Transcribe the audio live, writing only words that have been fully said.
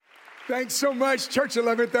Thanks so much, Church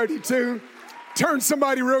 1132. Turn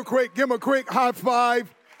somebody real quick. Give them a quick high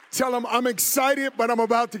five. Tell them, I'm excited, but I'm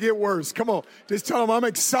about to get worse. Come on. Just tell them, I'm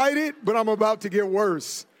excited, but I'm about to get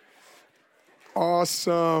worse.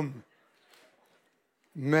 Awesome.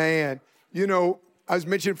 Man, you know, I was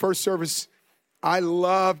mentioning first service, I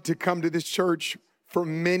love to come to this church for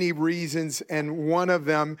many reasons, and one of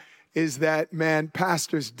them is that, man,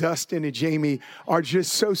 Pastors Dustin and Jamie are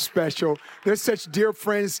just so special. They're such dear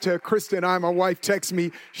friends to Krista and I. My wife texts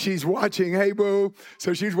me. She's watching. Hey, boo.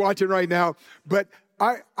 So she's watching right now. But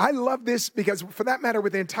I love this because, for that matter,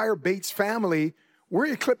 with the entire Bates family, we're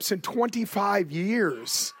eclipsing 25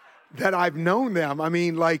 years that I've known them. I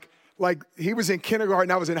mean, like he was in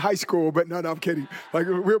kindergarten, I was in high school, but no, I'm kidding. Like,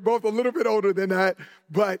 we're both a little bit older than that,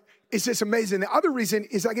 but it's just amazing. The other reason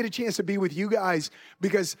is I get a chance to be with you guys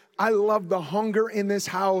because I love the hunger in this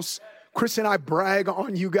house. Chris and I brag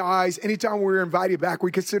on you guys. Anytime we're invited back,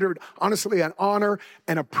 we consider it honestly an honor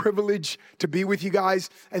and a privilege to be with you guys.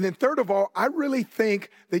 And then third of all, I really think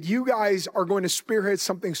that you guys are going to spearhead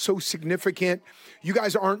something so significant. You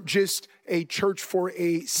guys aren't just a church for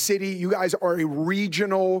a city. You guys are a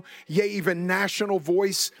regional, yea, even national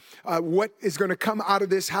voice. What is going to come out of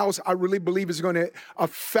this house, I really believe is going to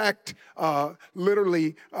affect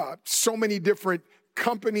literally so many different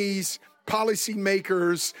companies,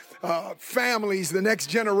 policymakers, families, the next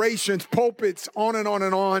generations, pulpits, on and on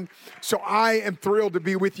and on. So I am thrilled to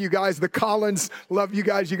be with you guys. The Collins, love you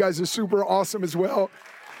guys. You guys are super awesome as well.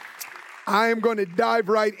 I am going to dive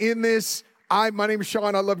right in this. My name is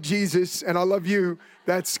Sean. I love Jesus, and I love you.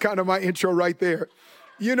 That's kind of my intro right there.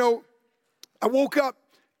 You know, I woke up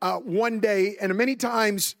one day, and many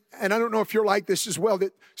times, and I don't know if you're like this as well,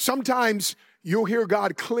 that sometimes you'll hear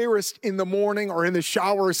God clearest in the morning or in the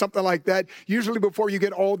shower or something like that, usually before you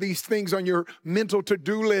get all these things on your mental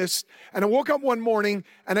to-do list. And I woke up one morning,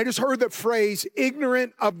 and I just heard the phrase,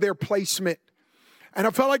 ignorant of their placement. And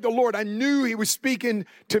I felt like the Lord, I knew he was speaking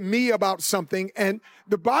to me about something. And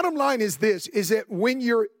the bottom line is this, is that when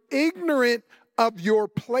you're ignorant of your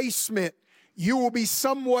placement, you will be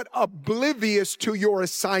somewhat oblivious to your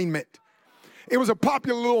assignment. It was a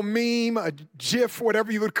popular little meme, a GIF, whatever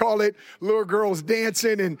you would call it, little girls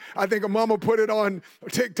dancing, and I think a mama put it on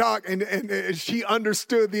TikTok, and she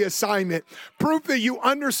understood the assignment. Proof that you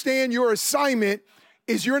understand your assignment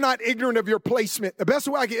is you're not ignorant of your placement. The best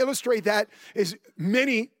way I can illustrate that is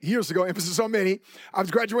many years ago, emphasis on many, I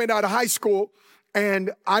was graduating out of high school,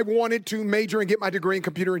 and I wanted to major and get my degree in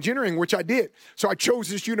computer engineering, which I did. So I chose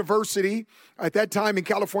this university. At that time in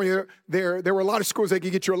California, there were a lot of schools that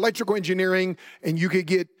could get you electrical engineering, and you could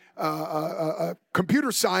get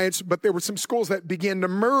computer science, but there were some schools that began to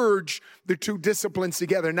merge the two disciplines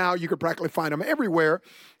together. Now you could practically find them everywhere.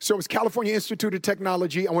 So it was California Institute of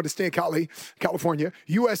Technology. I wanted to stay in California.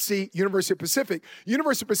 USC, University of Pacific.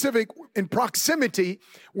 University of Pacific, in proximity,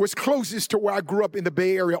 was closest to where I grew up in the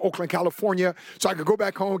Bay Area, Oakland, California. So I could go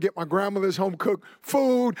back home, get my grandmother's home-cooked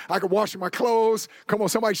food. I could wash my clothes. Come on,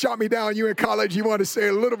 somebody shot me down. You in college, you want to stay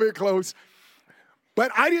a little bit close.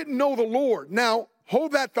 But I didn't know the Lord. Now,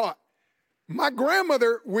 hold that thought. My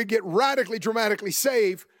grandmother would get radically, dramatically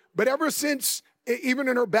saved, but ever since, even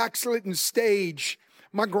in her backslidden stage,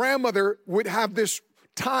 my grandmother would have this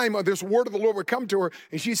time of this word of the Lord would come to her,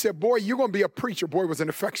 and she said, boy, you're going to be a preacher. Boy was an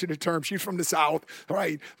affectionate term. She's from the South,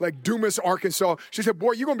 right? Like Dumas, Arkansas. She said,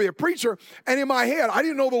 boy, you're going to be a preacher. And in my head, I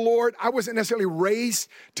didn't know the Lord. I wasn't necessarily raised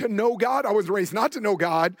to know God. I was raised not to know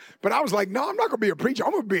God, but I was like, no, I'm not going to be a preacher.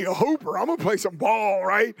 I'm going to be a hooper. I'm going to play some ball,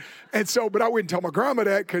 right? And so, but I wouldn't tell my grandma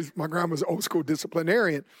that because my grandma's an old school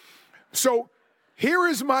disciplinarian. So here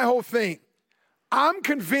is my whole thing. I'm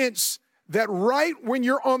convinced that right when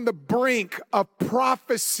you're on the brink of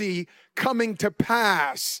prophecy coming to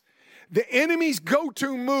pass, the enemy's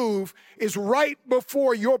go-to move is right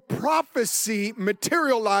before your prophecy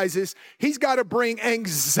materializes, he's got to bring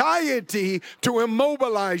anxiety to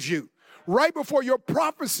immobilize you. Right before your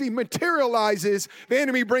prophecy materializes, the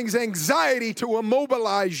enemy brings anxiety to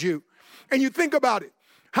immobilize you. And you think about it.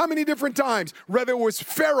 How many different times, whether it was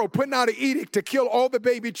Pharaoh putting out an edict to kill all the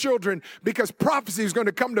baby children because prophecy is going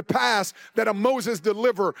to come to pass that a Moses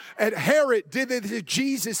deliver, and Herod did it at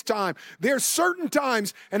Jesus' time. There are certain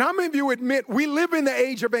times, and how many of you admit we live in the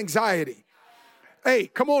age of anxiety? Hey,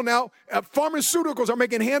 come on now. Pharmaceuticals are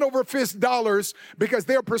making hand over fist dollars because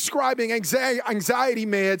they're prescribing anxiety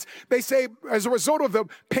meds. They say as a result of the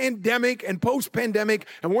pandemic and post-pandemic,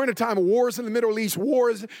 and we're in a time of wars in the Middle East,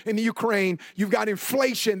 wars in the Ukraine, you've got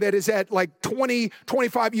inflation that is at like 20,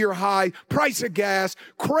 25-year high, price of gas,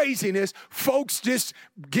 craziness, folks just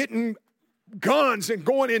getting guns and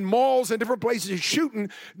going in malls and different places and shooting,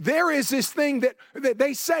 there is this thing that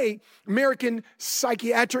they say, American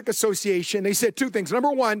Psychiatric Association, they said two things.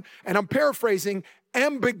 Number one, and I'm paraphrasing,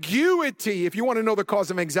 ambiguity, if you want to know the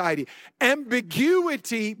cause of anxiety.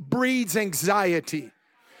 Ambiguity breeds anxiety.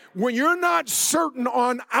 When you're not certain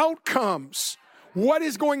on outcomes, what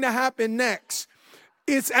is going to happen next,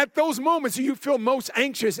 it's at those moments you feel most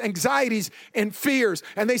anxious, anxieties, and fears.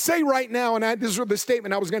 And they say right now, and this is the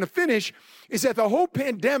statement I was going to finish, is that the whole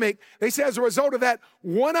pandemic, they say as a result of that,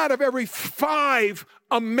 1 out of every 5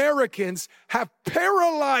 Americans have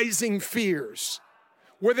paralyzing fears,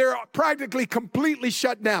 where they're practically completely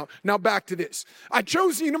shut down. Now back to this. I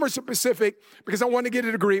chose the University of Pacific because I wanted to get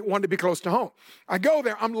a degree, wanted to be close to home. I go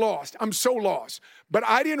there, I'm lost. I'm so lost. But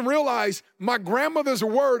I didn't realize my grandmother's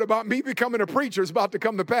word about me becoming a preacher is about to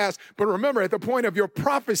come to pass. But remember, at the point of your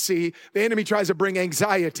prophecy, the enemy tries to bring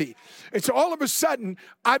anxiety. And so all of a sudden,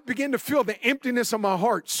 I begin to feel the emptiness of my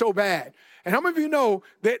heart so bad. And how many of you know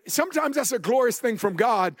that sometimes that's a glorious thing from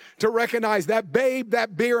God to recognize that babe,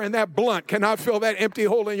 that beer, and that blunt cannot fill that empty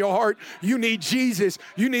hole in your heart. You need Jesus.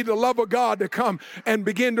 You need the love of God to come and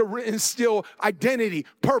begin to instill identity,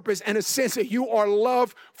 purpose, and a sense that you are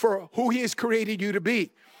loved for who He has created you to be.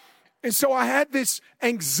 And so I had this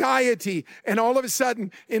anxiety, and all of a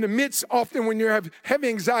sudden, in the midst, often when you have heavy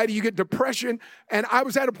anxiety, you get depression, and I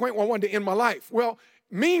was at a point where I wanted to end my life. Well,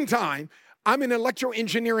 meantime, I'm in an electrical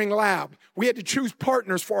engineering lab. We had to choose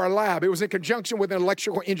partners for our lab. It was in conjunction with an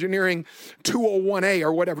electrical engineering 201A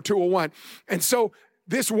or whatever, 201. And so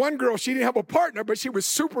this one girl, she didn't have a partner, but she was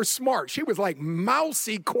super smart. She was like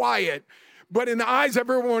mousy quiet. But in the eyes of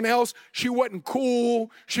everyone else, she wasn't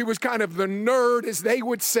cool. She was kind of the nerd, as they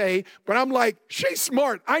would say. But I'm like, she's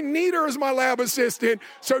smart. I need her as my lab assistant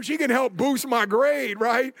so she can help boost my grade,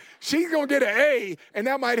 right? She's going to get an A, and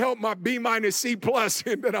that might help my B minus C plus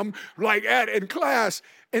that I'm like at in class.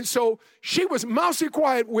 And so she was mousy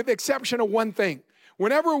quiet with the exception of one thing.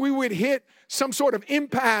 Whenever we would hit some sort of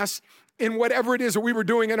impasse in whatever it is that we were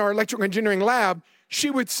doing in our electrical engineering lab, she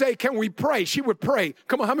would say, can we pray? She would pray.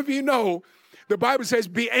 Come on, how many of you know the Bible says,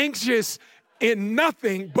 be anxious in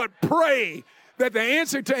nothing, but pray that the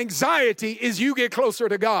answer to anxiety is you get closer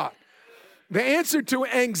to God. The answer to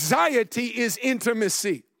anxiety is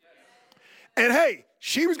intimacy. And hey,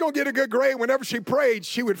 she was going to get a good grade. Whenever she prayed,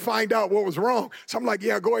 she would find out what was wrong. So I'm like,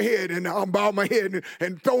 yeah, go ahead. And I'll bow my head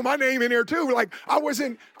and throw my name in there too. Like I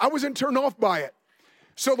wasn't turned off by it.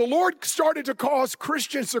 So the Lord started to cause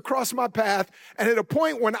Christians to cross my path. And at a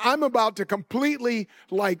point when I'm about to completely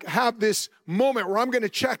have this moment where I'm going to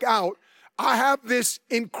check out, I have this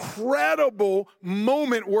incredible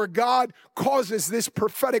moment where God causes this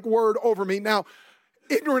prophetic word over me. Now,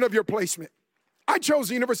 ignorant of your placement. I chose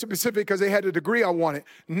the University of Pacific because they had a degree I wanted,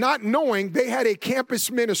 not knowing they had a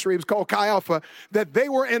campus ministry, it was called Chi Alpha, that they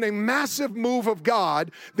were in a massive move of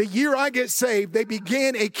God. The year I get saved, they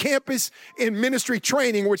began a campus in ministry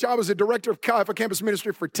training, which I was a director of Chi Alpha campus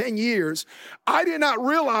ministry for 10 years. I did not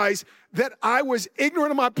realize that I was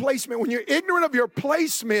ignorant of my placement. When you're ignorant of your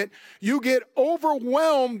placement, you get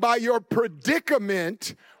overwhelmed by your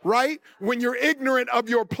predicament, right? When you're ignorant of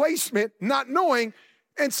your placement, not knowing.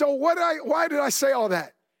 And so why did I say all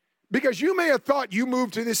that? Because you may have thought you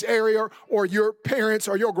moved to this area or your parents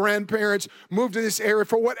or your grandparents moved to this area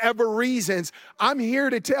for whatever reasons. I'm here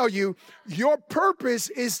to tell you your purpose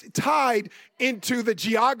is tied into the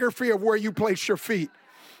geography of where you place your feet.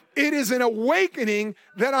 It is an awakening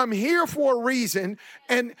that I'm here for a reason.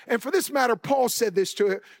 And for this matter, Paul said this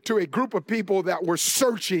to a group of people that were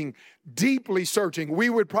searching, deeply searching. We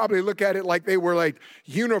would probably look at it like they were like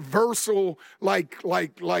universal, like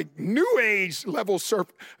new age level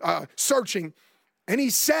searching. And he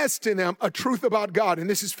says to them a truth about God. And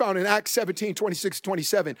this is found in Acts 17, 26,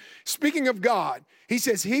 27. Speaking of God, he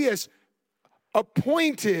says he has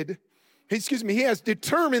he has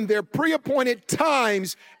determined their pre-appointed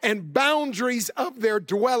times and boundaries of their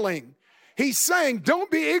dwelling. He's saying, don't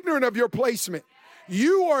be ignorant of your placement.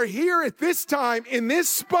 You are here at this time in this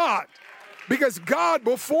spot because God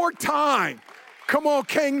before time, come on,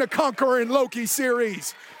 King the Conqueror and Loki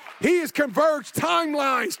series, He has converged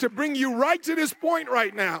timelines to bring you right to this point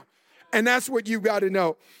right now. And that's what you got to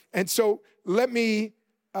know. And so let me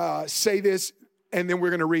say this, and then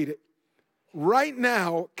we're going to read it. Right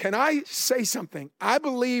now, can I say something? I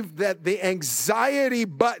believe that the anxiety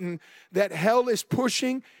button that hell is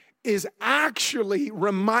pushing is actually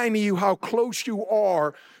reminding you how close you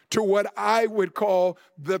are to what I would call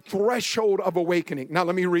the threshold of awakening. Now,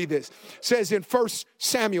 let me read this. It says in 1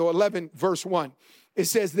 Samuel 11, verse 1, It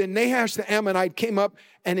says, then Nahash the Ammonite came up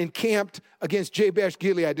and encamped against Jabesh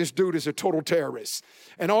Gilead. This dude is a total terrorist.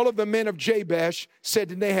 And all of the men of Jabesh said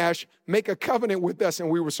to Nahash, make a covenant with us and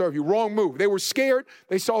we will serve you. Wrong move. They were scared.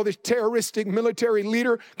 They saw this terroristic military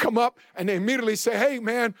leader come up and they immediately say, hey,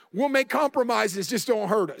 man, we'll make compromises. Just don't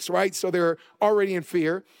hurt us, right? So they're already in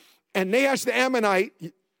fear. And Nahash the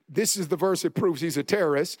Ammonite, this is the verse that proves he's a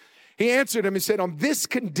terrorist. He answered him and said, on this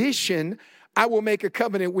condition, I will make a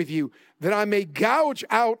covenant with you, that I may gouge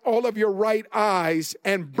out all of your right eyes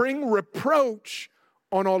and bring reproach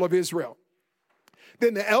on all of Israel.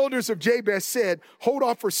 Then the elders of Jabesh said, hold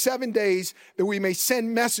off for 7 days that we may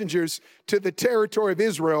send messengers to the territory of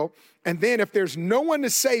Israel. And then if there's no one to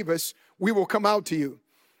save us, we will come out to you.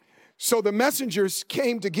 So the messengers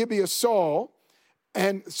came to Gibeah Saul.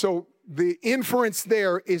 And so the inference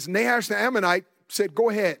there is Nahash the Ammonite said, go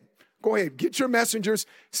ahead, get your messengers,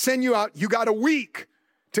 send you out. You got a week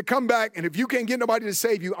to come back. And if you can't get nobody to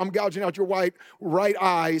save you, I'm gouging out your right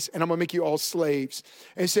eyes and I'm going to make you all slaves.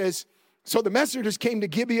 And it says, so the messengers came to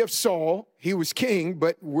Gibeah of Saul. He was king,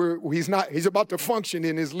 but he's not. He's about to function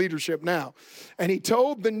in his leadership now. And he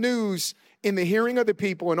told the news in the hearing of the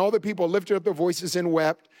people, and all the people lifted up their voices and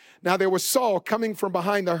wept. Now there was Saul coming from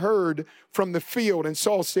behind the herd from the field. And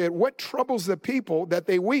Saul said, what troubles the people that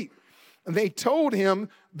they weep? And they told him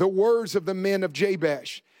the words of the men of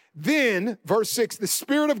Jabesh. Then, verse 6, the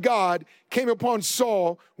Spirit of God came upon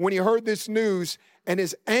Saul when he heard this news, and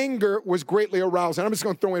his anger was greatly aroused. And I'm just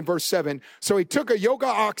going to throw in verse 7. So he took a yoke of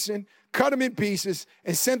oxen, cut them in pieces,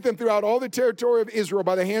 and sent them throughout all the territory of Israel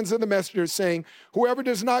by the hands of the messengers, saying, whoever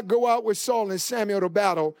does not go out with Saul and Samuel to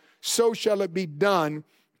battle, so shall it be done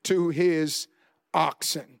to his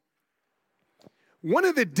oxen. One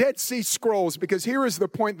of the Dead Sea Scrolls, because here is the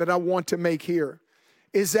point that I want to make here,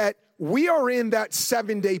 is that we are in that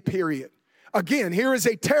 7-day period. Again, here is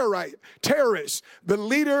a terrorist, the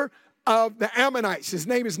leader of the Ammonites. His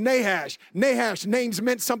name is Nahash. Nahash, names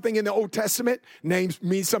meant something in the Old Testament. Names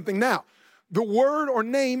mean something now. The word or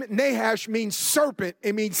name Nahash means serpent.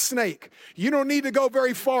 It means snake. You don't need to go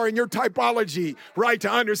very far in your typology, right,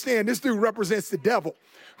 to understand this dude represents the devil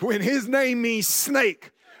when his name means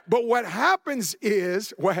snake. But what happened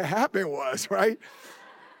was, right?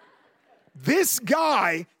 This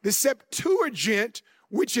guy, the Septuagint,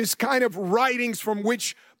 which is kind of writings from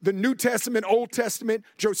which the New Testament, Old Testament,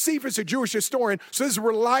 Josephus, a Jewish historian, so this is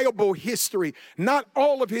reliable history. Not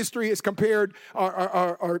all of history is compared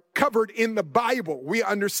or covered in the Bible. We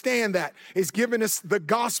understand that. It's given us the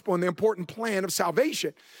gospel and the important plan of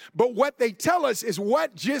salvation. But what they tell us is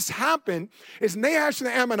what just happened is Nahash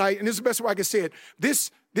the Ammonite, and this is the best way I can say it,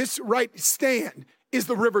 this right stand is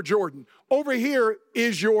the River Jordan. Over here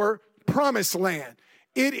is your promised land.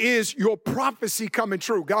 It is your prophecy coming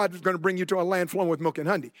true. God is going to bring you to a land flowing with milk and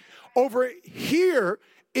honey. Over here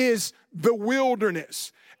is the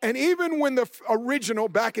wilderness. And even when the original,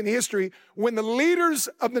 back in history, when the leaders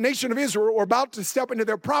of the nation of Israel were about to step into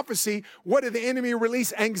their prophecy, what did the enemy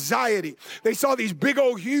release? Anxiety. They saw these big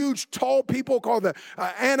old, huge, tall people called the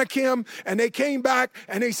Anakim, and they came back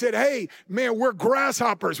and they said, hey, man, we're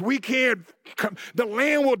grasshoppers. We can't, the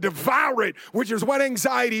land will devour it, which is what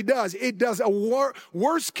anxiety does. It does a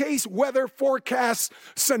worst case weather forecast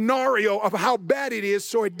scenario of how bad it is,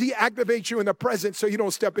 so it deactivates you in the present so you don't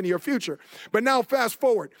step into your future. But now fast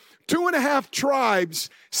forward. 2.5 tribes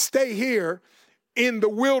stay here in the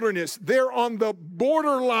wilderness. They're on the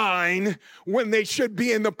borderline when they should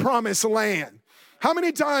be in the promised land. How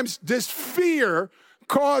many times does fear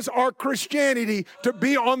cause our Christianity to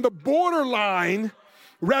be on the borderline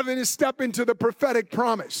rather than step into the prophetic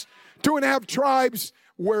promise? 2.5 tribes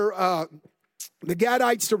were the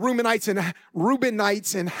Gadites, the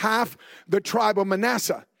Reubenites, and half the tribe of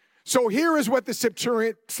Manasseh. So here is what the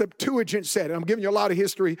Septuagint said. And I'm giving you a lot of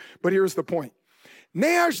history, but here's the point.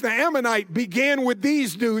 Nahash the Ammonite began with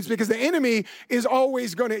these dudes because the enemy is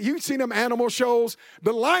always going to, you've seen them animal shows,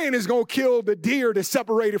 the lion is going to kill the deer to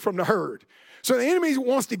separate it from the herd. So the enemy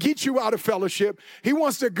wants to get you out of fellowship. He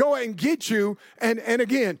wants to go and get you. And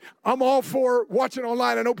again, I'm all for watching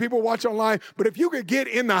online. I know people watch online. But if you could get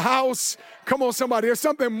in the house, come on, somebody. There's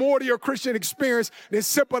something more to your Christian experience than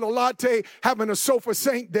sipping a latte, having a sofa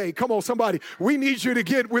saint day. Come on, somebody. We need you to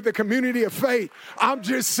get with the community of faith. I'm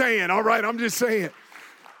just saying, all right? I'm just saying.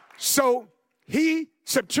 So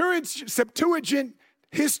Septuagint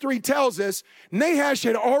history tells us Nahash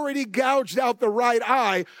had already gouged out the right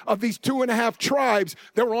eye of these 2.5 tribes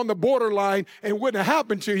that were on the borderline and wouldn't have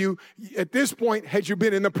happened to you at this point had you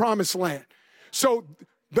been in the promised land. So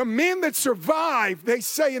the men that survived, they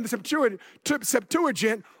say in the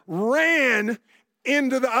Septuagint, ran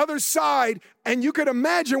into the other side, and you could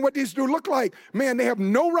imagine what these dudes look like. Man, they have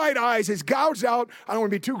no right eyes. It's gouged out. I don't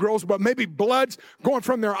want to be too gross, but maybe blood's going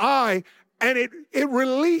from their eye, and it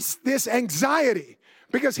released this anxiety.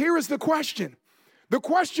 Because here is the question. The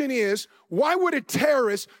question is, why would a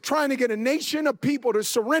terrorist trying to get a nation of people to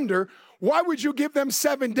surrender, why would you give them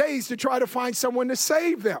 7 days to try to find someone to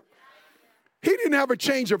save them? He didn't have a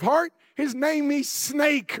change of heart. His name means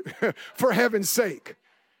snake, for heaven's sake.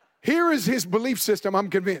 Here is his belief system, I'm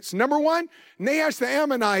convinced. Number one, Nahash the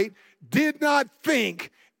Ammonite did not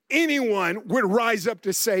think anyone would rise up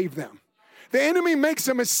to save them. The enemy makes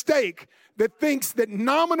a mistake that thinks that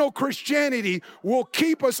nominal Christianity will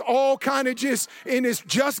keep us all kind of just in this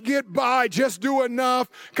just get by, just do enough,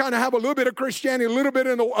 kind of have a little bit of Christianity, a little bit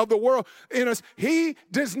of the world in us. He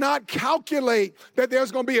does not calculate that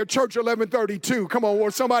there's going to be a church 1132. Come on,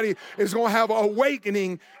 where somebody is going to have an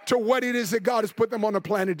awakening to what it is that God has put them on the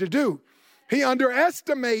planet to do. He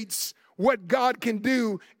underestimates what God can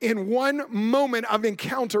do in one moment of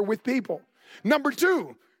encounter with people. Number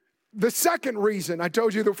two, the second reason, I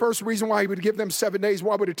told you the first reason why he would give them 7 days.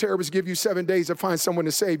 Why would a terrorist give you 7 days to find someone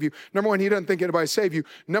to save you? Number one, he doesn't think anybody save you.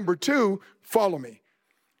 Number two, follow me.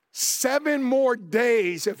 7 more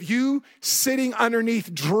days of you sitting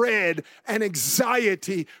underneath dread and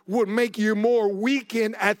anxiety would make you more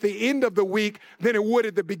weakened at the end of the week than it would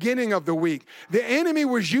at the beginning of the week. The enemy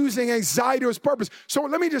was using anxiety to his purpose. So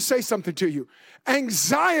let me just say something to you.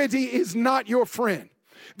 Anxiety is not your friend.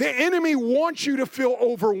 The enemy wants you to feel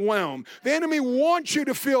overwhelmed. The enemy wants you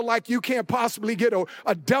to feel like you can't possibly get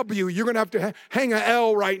a W. You're going to have to hang an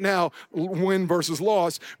L right now, win versus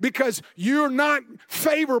loss, because you're not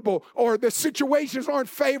favorable or the situations aren't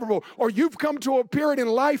favorable or you've come to a period in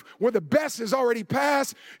life where the best is already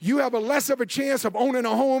passed. You have a less of a chance of owning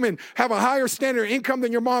a home and have a higher standard of income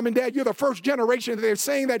than your mom and dad. You're the first generation that they're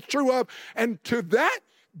saying that's true of. And to that,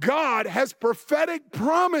 God has prophetic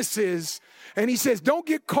promises, and he says, don't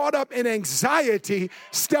get caught up in anxiety.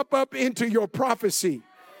 Step up into your prophecy.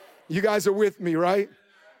 You guys are with me, right?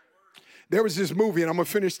 There was this movie, and I'm going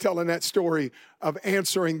to finish telling that story of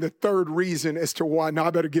answering the third reason as to why. Now,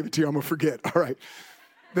 I better give it to you. I'm going to forget. All right.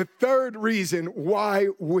 The third reason why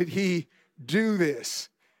would he do this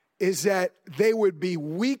is that they would be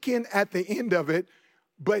weakened at the end of it,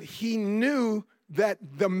 but he knew that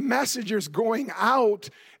the messengers going out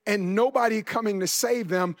and nobody coming to save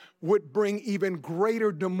them would bring even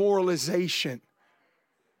greater demoralization.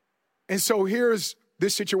 And so here's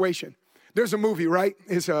this situation. There's a movie, right?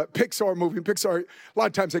 It's a Pixar movie. Pixar, a lot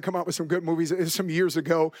of times they come out with some good movies. Some years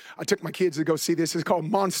ago, I took my kids to go see this. It's called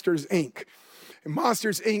Monsters, Inc. In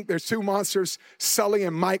Monsters, Inc., there's 2 monsters, Sully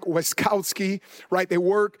and Mike Wazowski, right? They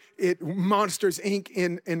work at Monsters, Inc.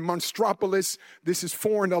 in Monstropolis. This is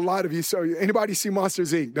foreign to a lot of you. So anybody see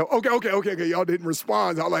Monsters, Inc.? No? Okay. Y'all didn't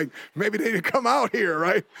respond. I'm like, maybe they didn't come out here,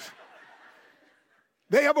 right?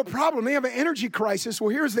 They have a problem. They have an energy crisis. Well,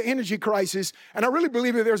 here's the energy crisis. And I really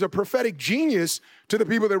believe that there's a prophetic genius to the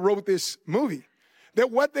people that wrote this movie. That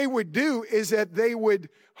what they would do is that they would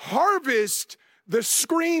harvest the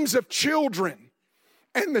screams of children.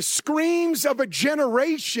 And the screams of a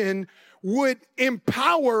generation would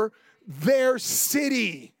empower their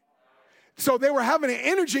city. So they were having an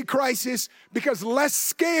energy crisis because less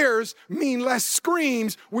scares mean less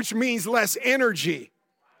screams, which means less energy.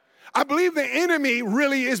 I believe the enemy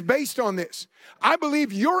really is based on this. I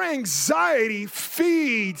believe your anxiety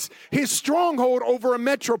feeds his stronghold over a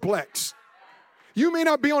metroplex. You may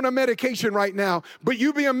not be on a medication right now, but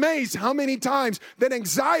you'd be amazed how many times that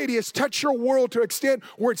anxiety has touched your world to an extent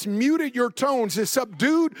where it's muted your tones, it's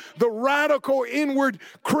subdued the radical inward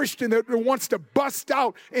Christian that wants to bust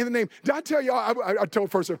out in the name. Did I tell you, I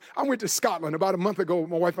told first, I went to Scotland about a month ago.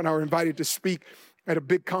 My wife and I were invited to speak at a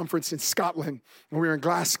big conference in Scotland, and we were in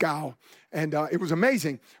Glasgow, and it was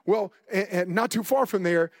amazing. Well, and not too far from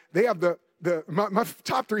there, they have my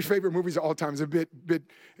top 3 favorite movies of all time is a bit.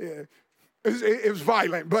 It was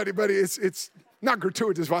violent, but it's not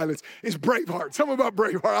gratuitous violence. It's Braveheart. Something about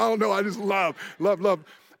Braveheart. I don't know. I just love.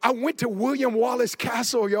 I went to William Wallace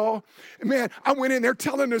Castle, y'all. Man, I went in there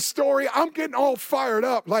telling the story. I'm getting all fired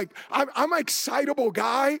up. Like, I'm an excitable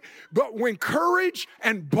guy, but when courage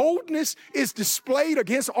and boldness is displayed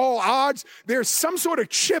against all odds, there's some sort of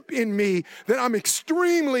chip in me that I'm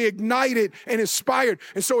extremely ignited and inspired.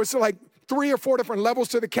 And so it's like 3 or 4 different levels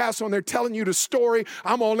to the castle, and they're telling you the story.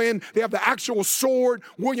 I'm all in. They have the actual sword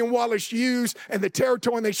William Wallace used and the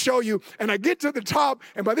territory, and they show you. And I get to the top,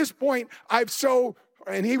 and by this point,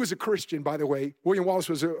 and he was a Christian, by the way. William Wallace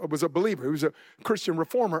was a believer. He was a Christian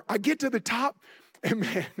reformer. I get to the top, and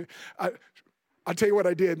man, I'll tell you what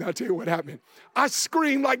I did, and I'll tell you what happened. I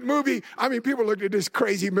screamed like movie. I mean, people looked at this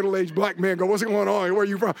crazy middle-aged black man and go, what's going on? Where are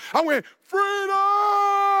you from? I went, freedom!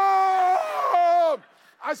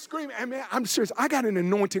 I screamed, and man, I'm serious. I got an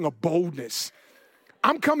anointing of boldness.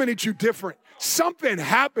 I'm coming at you different. Something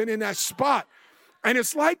happened in that spot. And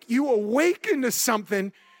it's like you awaken to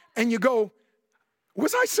something, and you go,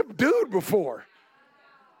 was I subdued before?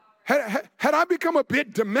 Had I become a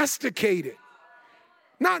bit domesticated?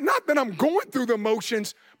 Not that I'm going through the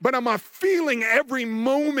motions, but am I feeling every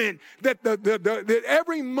moment that that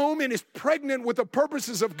every moment is pregnant with the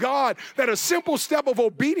purposes of God, that a simple step of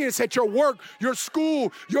obedience at your work, your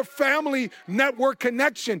school, your family network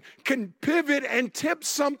connection can pivot and tip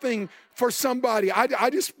something for somebody.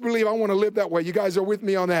 I just believe I want to live that way. You guys are with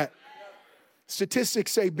me on that?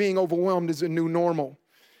 Statistics say being overwhelmed is a new normal.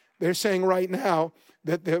 They're saying right now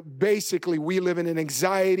that basically we live in an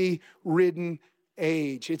anxiety-ridden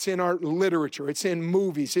age. It's in our literature. It's in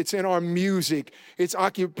movies. It's in our music. It's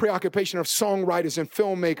preoccupation of songwriters and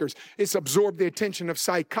filmmakers. It's absorbed the attention of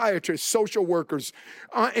psychiatrists, social workers,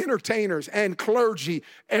 entertainers, and clergy.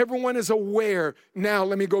 Everyone is aware. Now,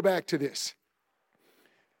 let me go back to this.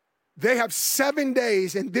 They have 7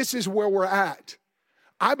 days, and this is where we're at.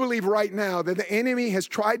 I believe right now that the enemy has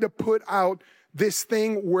tried to put out this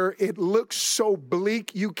thing where it looks so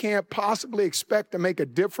bleak you can't possibly expect to make a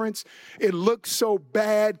difference. It looks so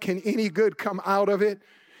bad. Can any good come out of it?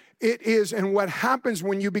 It is, and what happens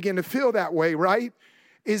when you begin to feel that way, right,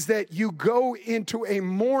 is that you go into a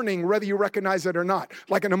mourning whether you recognize it or not.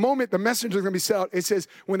 Like in a moment, the message is going to be said. It says,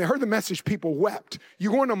 when they heard the message, people wept.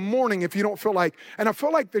 You go into mourning if you don't feel like, and I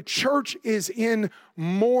feel like the church is in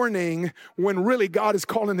mourning when really God is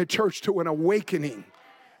calling the church to an awakening.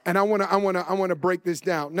 And I want to break this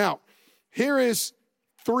down. Now, here is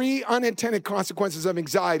 3 unintended consequences of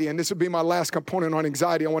anxiety, and this will be my last component on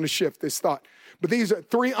anxiety. I want to shift this thought. But these are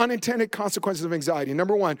 3 unintended consequences of anxiety.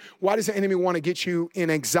 Number 1, why does the enemy want to get you in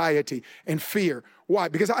anxiety and fear? Why?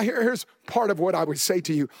 Because here's part of what I would say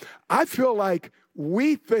to you. I feel like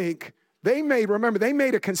we think they made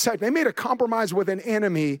a concession. They made a compromise with an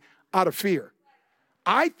enemy out of fear.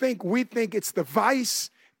 We think it's the vice.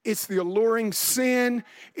 It's the alluring sin.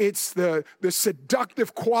 It's the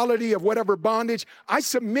seductive quality of whatever bondage. I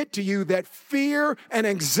submit to you that fear and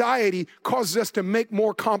anxiety causes us to make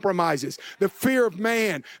more compromises. The fear of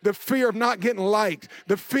man, the fear of not getting liked,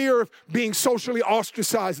 the fear of being socially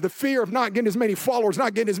ostracized, the fear of not getting as many followers,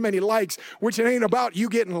 not getting as many likes, which it ain't about you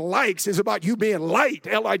getting likes, it's about you being light,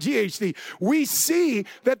 L-I-G-H-T. We see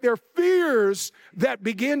that there are fears that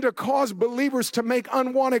begin to cause believers to make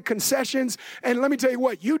unwanted concessions. And let me tell you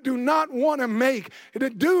what, you do not want to make. The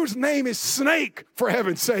dude's name is Snake, for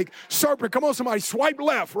heaven's sake. Serpent, come on, somebody, swipe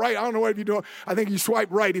left, right? I don't know what you're doing. I think you swipe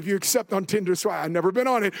right if you accept on Tinder. I've never been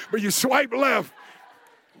on it, but you swipe left.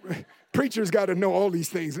 Preachers got to know all these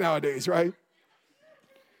things nowadays, right?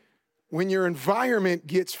 When your environment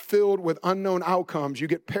gets filled with unknown outcomes, you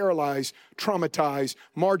get paralyzed, traumatized,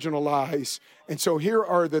 marginalized. And so here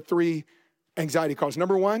are the 3 anxiety causes.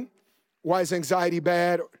 Number 1, why is anxiety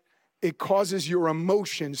bad? It causes your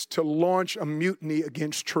emotions to launch a mutiny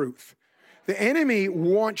against truth. The enemy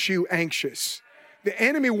wants you anxious. The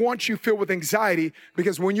enemy wants you filled with anxiety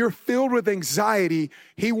because when you're filled with anxiety,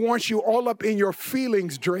 he wants you all up in your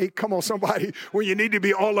feelings, Drake. Come on, somebody, when you need to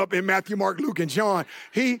be all up in Matthew, Mark, Luke, and John.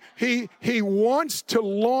 He wants to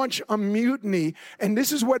launch a mutiny, and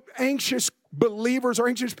this is what anxious believers or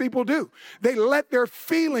anxious people do. They let their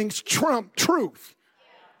feelings trump truth,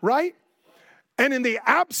 right? And in the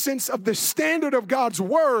absence of the standard of God's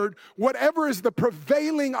word, whatever is the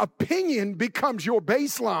prevailing opinion becomes your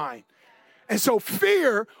baseline. And so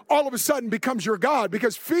fear all of a sudden becomes your God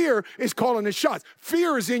because fear is calling the shots.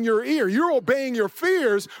 Fear is in your ear. You're obeying your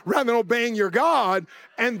fears rather than obeying your God,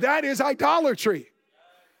 and that is idolatry.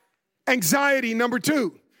 Anxiety, number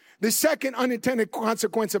 2. The second unintended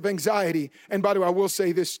consequence of anxiety, and by the way, I will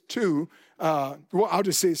say this too. I'll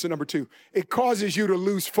just say it's number 2. It causes you to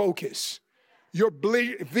lose focus. Your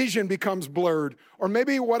vision becomes blurred. Or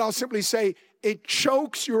maybe what I'll simply say, it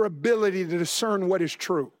chokes your ability to discern what is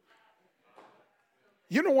true.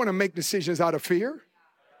 You don't want to make decisions out of fear,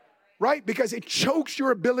 right? Because it chokes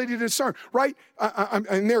your ability to discern, right?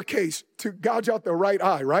 In their case, to gouge out the right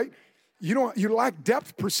eye, right? You lack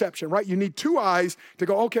depth perception, right? You need 2 eyes to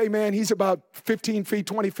go, okay, man, he's about 15 feet,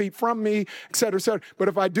 20 feet from me, et cetera, et cetera. But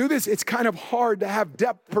if I do this, it's kind of hard to have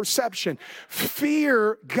depth perception.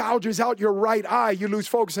 Fear gouges out your right eye. You lose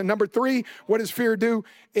focus. And number 3, what does fear do?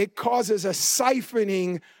 It causes a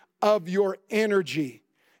siphoning of your energy,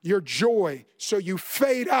 your joy. So you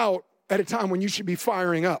fade out at a time when you should be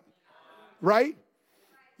firing up, right?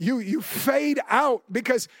 you fade out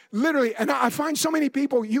because literally, and I find so many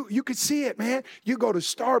people, you could see it, man. You go to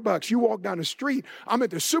Starbucks, you walk down the street, I'm at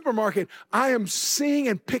the supermarket, I am seeing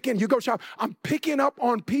and picking, you go shop, I'm picking up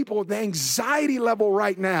on people, the anxiety level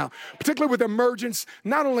right now, particularly with emergence,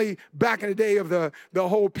 not only back in the day of the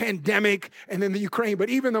whole pandemic and then the Ukraine, but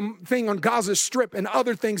even the thing on Gaza Strip and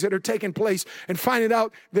other things that are taking place, and finding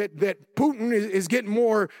out that Putin is getting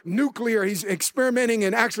more nuclear, he's experimenting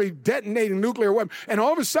and actually detonating nuclear weapons, and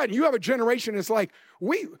all of a sudden you have a generation that's like,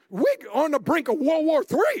 we're on the brink of World War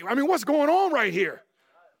III. I mean, what's going on right here?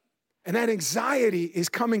 And that anxiety is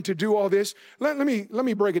coming to do all this. Let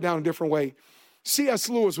me break it down a different way. C.S.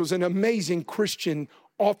 Lewis was an amazing Christian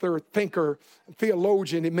author, thinker,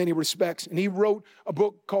 theologian in many respects. And he wrote a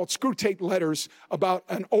book called Screwtape Letters about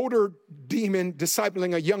an older demon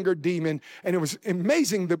discipling a younger demon. And it was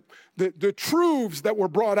amazing the truths that were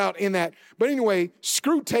brought out in that. But anyway,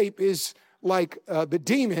 Screwtape is like the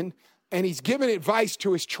demon, and he's giving advice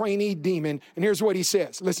to his trainee demon. And here's what he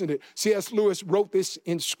says. Listen to it. C.S. Lewis wrote this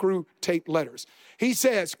in Screwtape Letters. He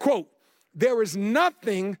says, quote, "There is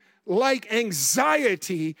nothing like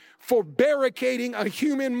anxiety for barricading a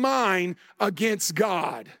human mind against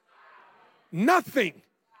God." Nothing.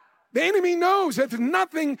 The enemy knows that there's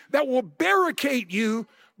nothing that will barricade you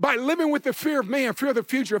by living with the fear of man, fear of the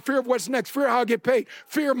future, fear of what's next, fear of how I get paid,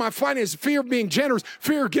 fear of my finances, fear of being generous,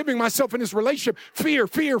 fear of giving myself in this relationship,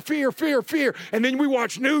 fear. And then we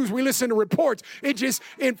watch news, we listen to reports. It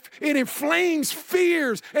inflames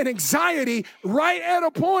fears and anxiety right at a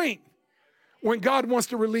point when God wants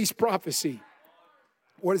to release prophecy.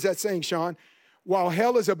 What is that saying, Sean? While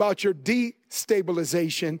hell is about your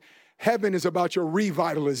destabilization, heaven is about your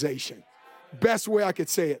revitalization. Best way I could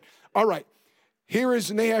say it. All right. Here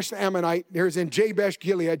is Nahash the Ammonite. There's in Jabesh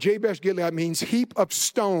Gilead. Jabesh Gilead means heap of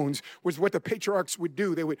stones, was what the patriarchs would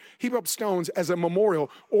do. They would heap up stones as a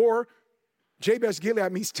memorial. Or Jabesh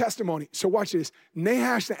Gilead means testimony. So watch this.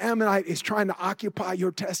 Nahash the Ammonite is trying to occupy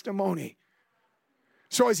your testimony.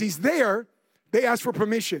 So as he's there, they ask for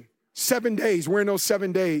permission. 7 days. We're in those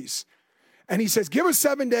 7 days. And he says, give us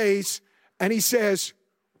 7 days. And he says,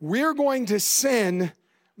 we're going to send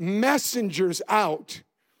messengers out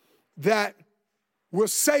that will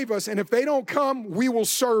save us. And if they don't come, we will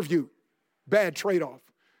serve you. Bad trade-off.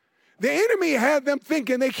 The enemy had them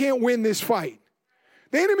thinking they can't win this fight.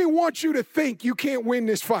 The enemy wants you to think you can't win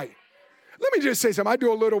this fight. Let me just say something. I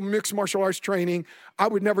do a little mixed martial arts training. I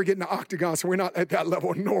would never get in the octagon, so we're not at that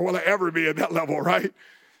level, nor will I ever be at that level, right?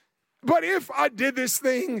 But if I did this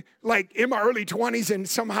thing like in my early 20s and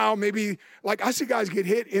somehow maybe, like I see guys get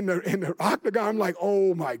hit in the octagon, I'm like,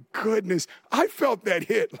 oh my goodness, I felt that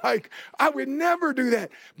hit. Like I would never do that.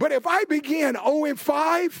 But if I began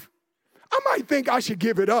 0-5, I might think I should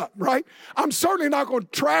give it up, right? I'm certainly not going to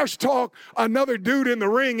trash talk another dude in the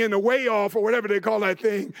ring in the weigh off or whatever they call that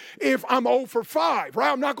thing if I'm 0-5, right?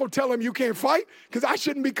 I'm not going to tell him you can't fight because I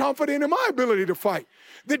shouldn't be confident in my ability to fight.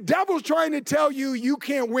 The devil's trying to tell you you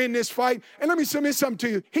can't win this fight. And let me submit something to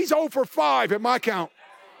you. He's 0-5 at my count.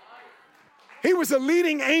 He was the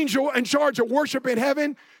leading angel in charge of worship in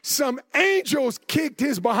heaven. Some angels kicked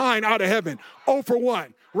his behind out of heaven.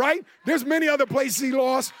 0-1. Right? There's many other places he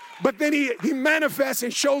lost, but then he manifests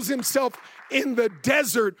and shows himself in the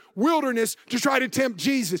desert wilderness to try to tempt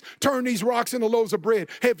Jesus. Turn these rocks into loaves of bread.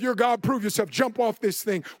 Hey, if you're God, prove yourself. Jump off this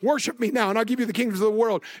thing. Worship me now, and I'll give you the kingdoms of the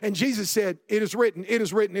world. And Jesus said, it is written, it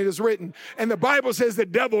is written, it is written. And the Bible says the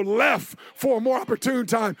devil left for a more opportune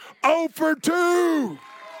time. 0-2.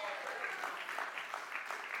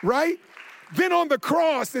 Right? Then on the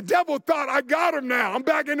cross, the devil thought, I got him now. I'm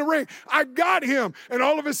back in the ring. I got him. And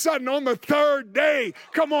all of a sudden, on the third day,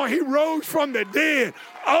 come on, he rose from the dead.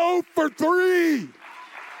 0-3.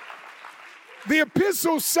 The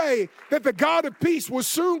epistles say that the God of peace will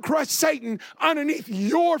soon crush Satan underneath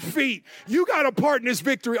your feet. You got a part in this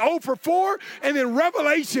victory. 0-4. And then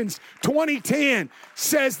Revelations 20:10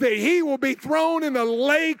 says that he will be thrown in the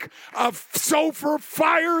lake of sulfur,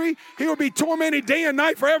 fiery. He will be tormented day and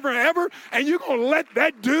night forever and ever. And you're going to let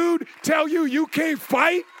that dude tell you can't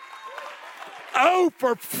fight?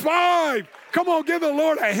 0-5. Come on, give the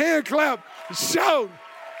Lord a hand clap. Shout.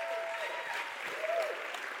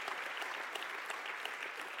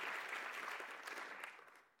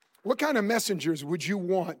 What kind of messengers would you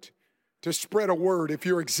want to spread a word if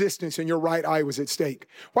your existence and your right eye was at stake?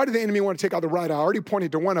 Why did the enemy want to take out the right eye? I already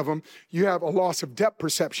pointed to one of them. You have a loss of depth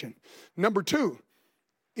perception. Number two,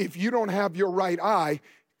 if you don't have your right eye,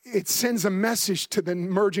 it sends a message to the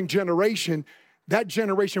emerging generation. That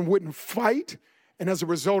generation wouldn't fight, And as a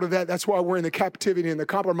result of that, that's why we're in the captivity and the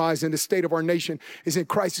compromise and the state of our nation is in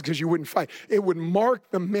crisis, because you wouldn't fight. It would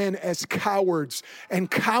mark the men as cowards, and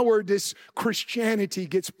cowardice Christianity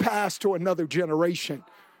gets passed to another generation.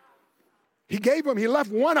 He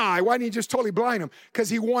left one eye. Why didn't he just totally blind them? Because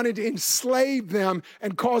he wanted to enslave them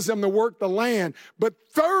and cause them to work the land. But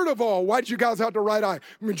third of all, why did you guys have the right eye?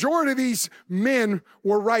 Majority of these men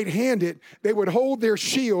were right-handed. They would hold their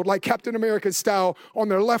shield like Captain America style on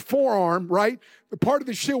their left forearm, right? The part of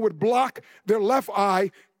the shield would block their left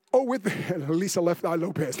eye. Oh, with Lisa Left Eye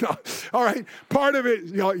Lopez. No, all right. Part of it,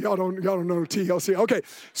 y'all don't know TLC. Okay,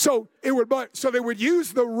 so they would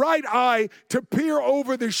use the right eye to peer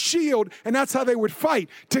over the shield, and that's how they would fight.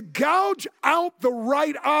 To gouge out the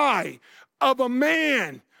right eye of a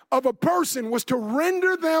man, of a person, was to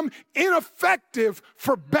render them ineffective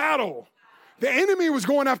for battle. The enemy was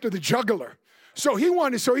going after the jugular. So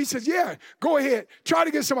he says, yeah, go ahead. Try to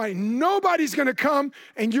get somebody. Nobody's going to come,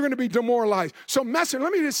 and you're going to be demoralized. So let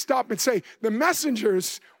me just stop and say, the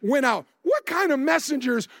messengers went out. What kind of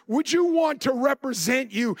messengers would you want to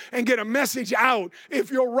represent you and get a message out if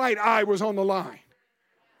your right eye was on the line?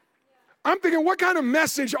 I'm thinking, what kind of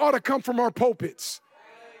message ought to come from our pulpits?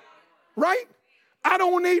 Right? I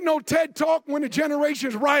don't need no TED Talk when the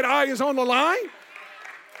generation's right eye is on the line.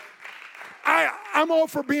 I'm all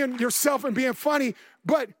for being yourself and being funny,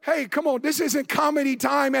 but hey, come on, this isn't comedy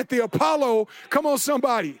time at the Apollo. Come on,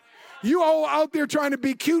 somebody. You all out there trying to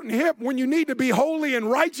be cute and hip when you need to be holy and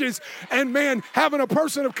righteous and, man, having a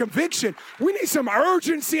person of conviction. We need some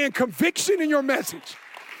urgency and conviction in your message.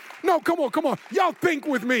 No, come on. Y'all think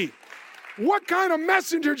with me. What kind of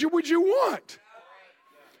messenger would you want?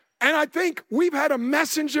 And I think we've had a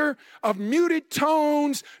messenger of muted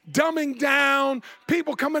tones, dumbing down,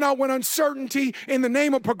 people coming out with uncertainty in the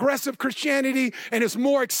name of progressive Christianity, and it's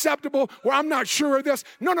more acceptable. Well, I'm not sure of this.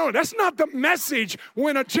 No, that's not the message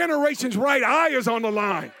when a generation's right eye is on the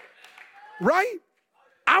line, right?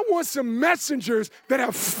 I want some messengers that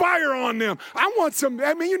have fire on them.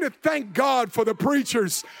 You need to thank God for the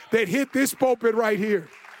preachers that hit this pulpit right here.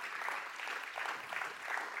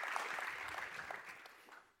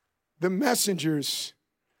 The messengers,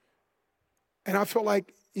 and I feel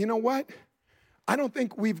like, you know what? I don't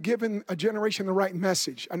think we've given a generation the right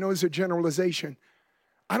message. I know it's a generalization.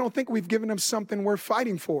 I don't think we've given them something worth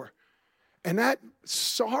fighting for. And that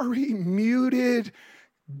sorry, muted,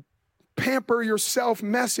 pamper yourself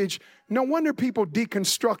message, no wonder people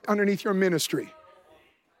deconstruct underneath your ministry.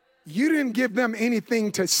 You didn't give them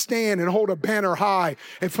anything to stand and hold a banner high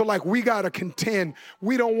and feel like we got to contend.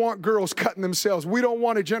 We don't want girls cutting themselves. We don't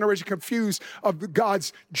want a generation confused of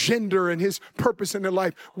God's gender and his purpose in their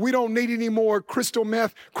life. We don't need any more crystal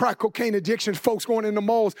meth, crack cocaine addictions, folks going into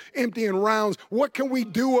malls, emptying rounds. What can we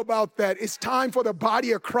do about that? It's time for the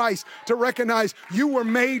body of Christ to recognize you were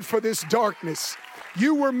made for this darkness.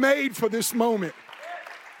 You were made for this moment.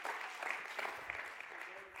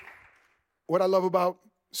 What I love about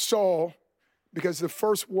Saul, because the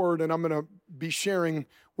first word, and I'm going to be sharing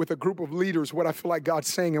with a group of leaders what I feel like God's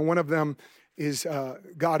saying, and one of them is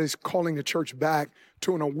God is calling the church back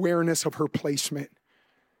to an awareness of her placement.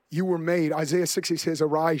 You were made, Isaiah 60 says,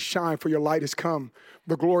 arise, shine, for your light has come.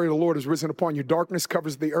 The glory of the Lord has risen upon you. Darkness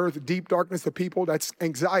covers the earth, deep darkness, the people. That's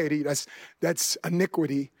anxiety, that's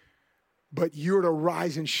iniquity. But you're to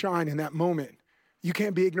rise and shine in that moment. You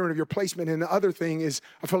can't be ignorant of your placement. And the other thing is,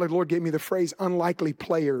 I feel like the Lord gave me the phrase, unlikely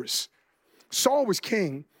players. Saul was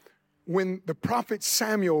king. When the prophet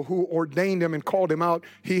Samuel, who ordained him and called him out,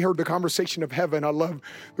 he heard the conversation of heaven. I love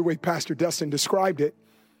the way Pastor Dustin described it.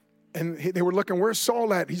 And they were looking, where's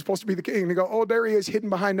Saul at? He's supposed to be the king. And they go, oh, there he is,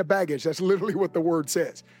 hidden behind the baggage. That's literally what the word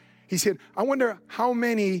says. He said, I wonder how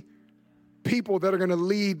many people that are going to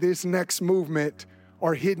lead this next movement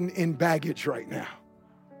are hidden in baggage right now.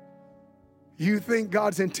 You think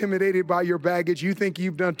God's intimidated by your baggage. You think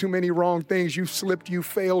you've done too many wrong things. You've slipped, you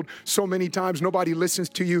failed so many times. Nobody listens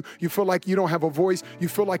to you. You feel like you don't have a voice. You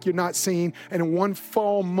feel like you're not seen. And in one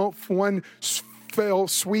fell,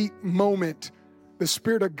 sweet moment, the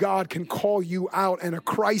Spirit of God can call you out, and a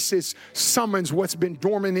crisis summons what's been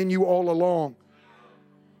dormant in you all along.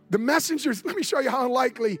 The messengers, let me show you how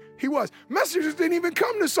unlikely he was. Messengers didn't even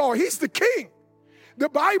come to Saul. He's the king. The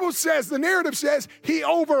Bible says, the narrative says, he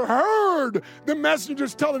overheard the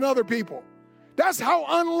messengers telling other people. That's how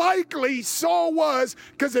unlikely Saul was,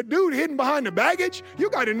 because the dude hidden behind the baggage, you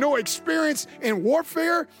got to know experience in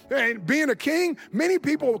warfare and being a king. Many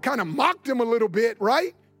people kind of mocked him a little bit,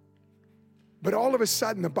 right? But all of a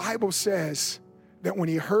sudden, the Bible says that when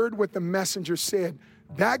he heard what the messenger said,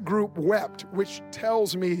 that group wept, which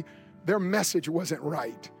tells me their message wasn't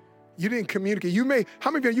right. You didn't communicate.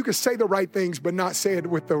 How many of you can say the right things, but not say it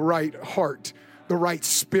with the right heart, the right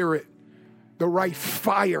spirit, the right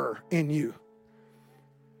fire in you?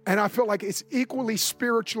 And I feel like it's equally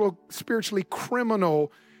spiritually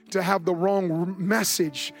criminal to have the wrong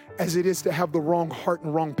message as it is to have the wrong heart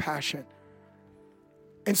and wrong passion.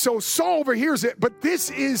 And so Saul overhears it, but this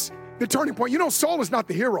is the turning point. You know, Saul is not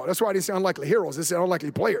the hero. That's why I didn't say unlikely heroes. I said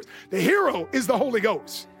unlikely players. The hero is the Holy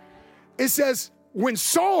Ghost. It says, when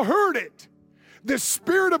Saul heard it, the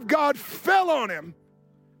Spirit of God fell on him.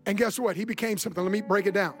 And guess what? He became something. Let me break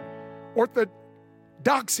it down.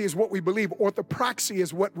 Orthodoxy is what we believe. Orthopraxy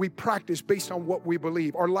is what we practice based on what we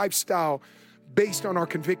believe. Our lifestyle based on our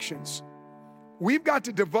convictions. We've got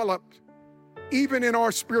to develop, even in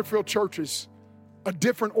our spirit-filled churches, a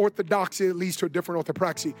different orthodoxy that leads to a different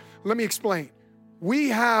orthopraxy. Let me explain. We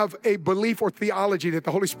have a belief or theology that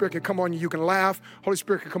the Holy Spirit can come on you, you can laugh. Holy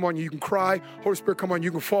Spirit can come on you, you can cry. Holy Spirit come on you,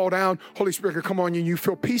 you can fall down. Holy Spirit can come on you and you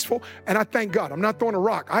feel peaceful. And I thank God. I'm not throwing a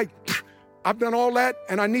rock. I've done all that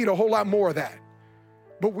and I need a whole lot more of that.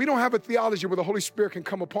 But we don't have a theology where the Holy Spirit can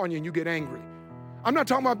come upon you and you get angry. I'm not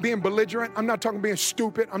talking about being belligerent. I'm not talking about being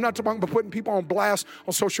stupid. I'm not talking about putting people on blast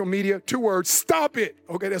on social media. 2 words, stop it.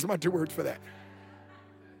 Okay, that's my 2 words for that.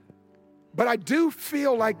 But I do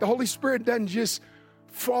feel like the Holy Spirit doesn't just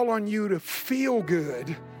fall on you to feel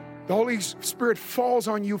good. The Holy Spirit falls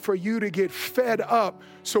on you for you to get fed up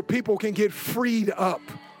so people can get freed up.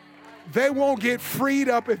 They won't get freed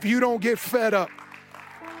up if you don't get fed up.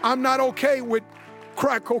 I'm not okay with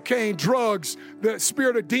crack cocaine, drugs, the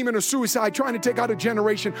spirit of demon or suicide trying to take out a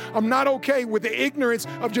generation. I'm not okay with the ignorance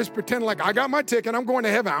of just pretending like I got my ticket, I'm going to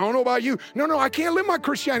heaven. I don't know about you. No, I can't live my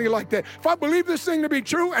Christianity like that. If I believe this thing to be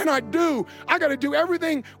true, and I do, I got to do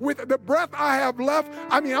everything with the breath I have left.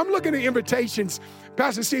 I mean, I'm looking at invitations.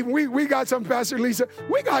 Pastor Stephen, we got some, Pastor Lisa,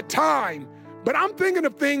 we got time. But I'm thinking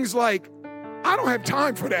of things like, I don't have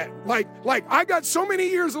time for that. Like I got so many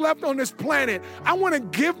years left on this planet. I want to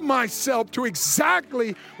give myself to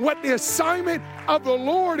exactly what the assignment of the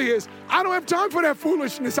Lord is. I don't have time for that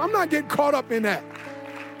foolishness. I'm not getting caught up in that.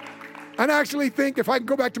 And I actually think if I can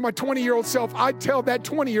go back to my 20-year-old self, I'd tell that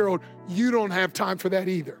 20-year-old, you don't have time for that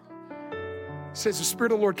either. It says the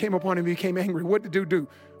Spirit of the Lord came upon him and became angry. What did he do?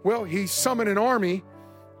 Well, he summoned an army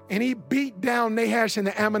and he beat down Nahash and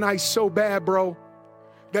the Ammonites so bad, bro,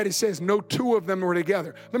 that it says no 2 of them were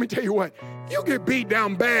together. Let me tell you what, you get beat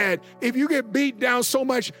down bad. If you get beat down so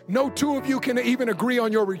much, no 2 of you can even agree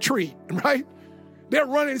on your retreat, right? They're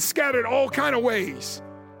running scattered all kind of ways.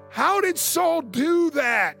 How did Saul do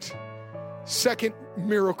that? Second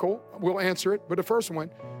miracle, we'll answer it, but the first one,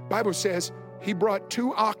 Bible says he brought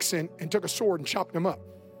 2 oxen and took a sword and chopped them up.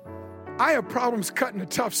 I have problems cutting a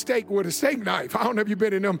tough steak with a steak knife. I don't know if you've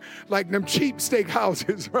been in them cheap steak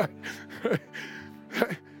houses, right?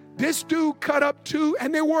 This dude cut up 2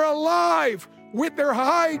 and they were alive with their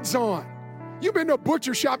hides on. You've been to a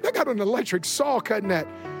butcher shop, they got an electric saw cutting that.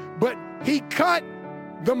 But he cut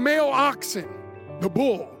the male oxen, the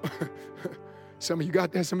bull. Some of you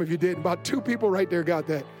got that, some of you didn't. About 2 people right there got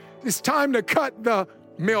that. It's time to cut the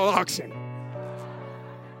male oxen.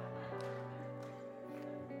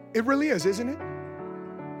 It really is, isn't it?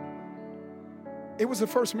 It was the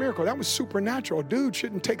first miracle. That was supernatural. A dude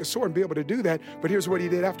shouldn't take a sword and be able to do that. But here's what he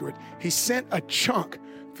did afterward. He sent a chunk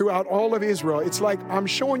throughout all of Israel. It's like, I'm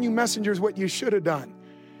showing you messengers what you should have done.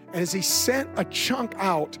 And as he sent a chunk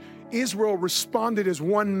out, Israel responded as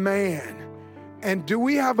one man. And do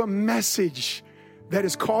we have a message that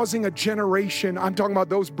is causing a generation, I'm talking about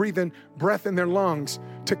those breathing breath in their lungs,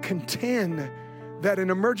 to contend that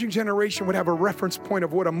an emerging generation would have a reference point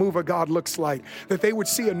of what a move of God looks like, that they would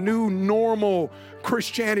see a new normal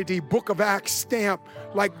Christianity, Book of Acts stamp,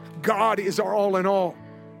 like God is our all in all.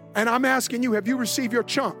 And I'm asking you, have you received your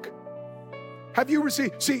chunk? Have you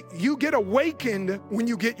received? See, you get awakened when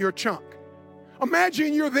you get your chunk.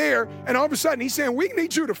 Imagine you're there and all of a sudden he's saying, we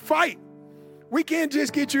need you to fight. We can't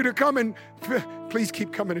just get you to come and, please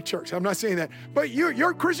keep coming to church. I'm not saying that. But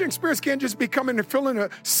your Christian experience can't just be coming and filling a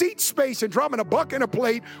seat space and dropping a buck in a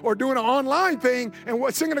plate or doing an online thing and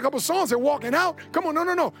singing a couple songs and walking out. Come on,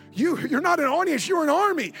 no. You're not an audience, you're an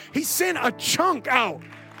army. He sent a chunk out.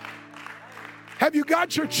 Have you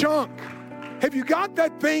got your chunk? Have you got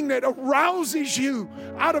that thing that arouses you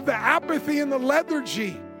out of the apathy and the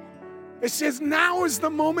lethargy? It says now is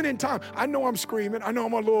the moment in time. I know I'm screaming. I know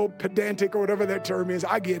I'm a little pedantic or whatever that term is.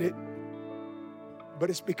 I get it.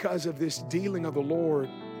 But it's because of this dealing of the Lord.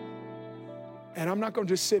 And I'm not going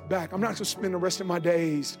to just sit back. I'm not going to spend the rest of my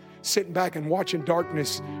days sitting back and watching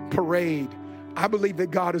darkness parade. I believe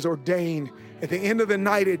that God has ordained at the end of the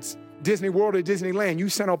night, it's Disney World or Disneyland, you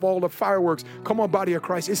sent off all the fireworks. Come on, body of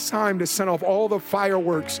Christ, it's time to send off all the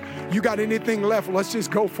fireworks. You got anything left? Let's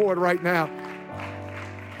just go for it right now.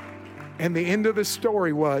 And the end of the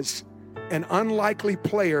story was an unlikely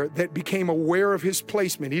player that became aware of his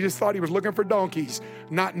placement. He just thought he was looking for donkeys,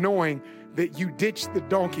 not knowing that you ditch the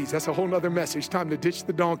donkeys. That's a whole nother message. Time to ditch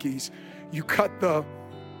the donkeys. You cut the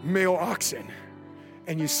male oxen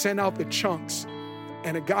and you send out the chunks.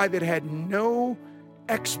 And a guy that had no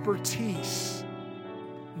expertise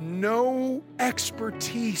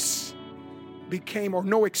became, or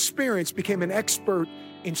no experience, became an expert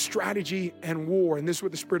in strategy and war. And this is where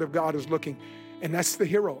the Spirit of God is looking. And that's the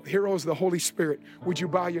hero. The hero is the Holy Spirit. Would you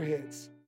bow your heads?